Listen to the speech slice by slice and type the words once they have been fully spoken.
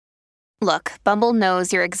Look, Bumble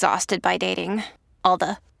knows you're exhausted by dating. All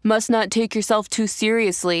the must not take yourself too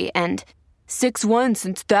seriously and 6'1"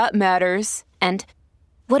 since that matters. And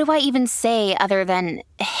what do I even say other than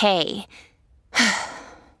hey?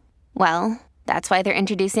 Well, that's why they're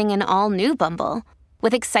introducing an all-new Bumble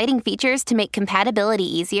with exciting features to make compatibility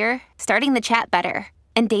easier, starting the chat better,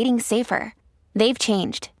 and dating safer. They've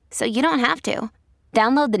changed, so you don't have to.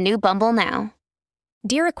 Download the new Bumble now.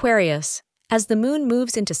 Dear Aquarius, as the moon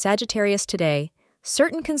moves into Sagittarius today,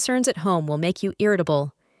 certain concerns at home will make you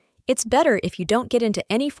irritable. It's better if you don't get into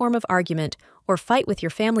any form of argument or fight with your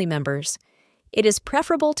family members. It is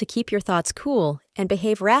preferable to keep your thoughts cool and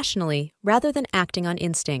behave rationally rather than acting on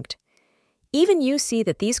instinct. Even you see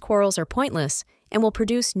that these quarrels are pointless and will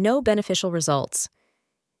produce no beneficial results.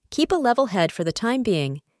 Keep a level head for the time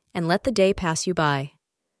being and let the day pass you by.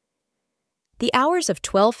 The hours of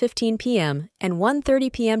 12:15 p.m. and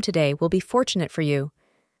 1:30 p.m. today will be fortunate for you.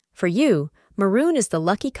 For you, maroon is the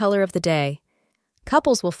lucky color of the day.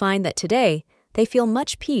 Couples will find that today they feel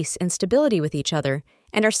much peace and stability with each other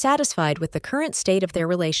and are satisfied with the current state of their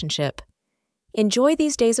relationship. Enjoy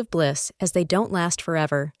these days of bliss as they don't last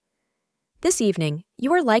forever. This evening,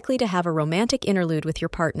 you are likely to have a romantic interlude with your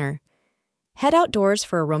partner. Head outdoors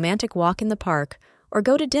for a romantic walk in the park or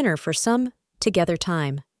go to dinner for some together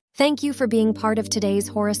time. Thank you for being part of today's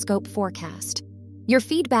horoscope forecast. Your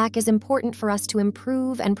feedback is important for us to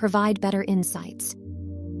improve and provide better insights.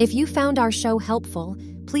 If you found our show helpful,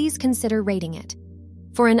 please consider rating it.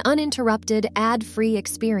 For an uninterrupted, ad-free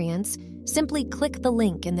experience, simply click the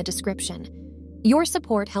link in the description. Your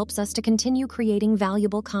support helps us to continue creating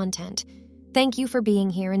valuable content. Thank you for being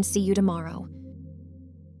here and see you tomorrow.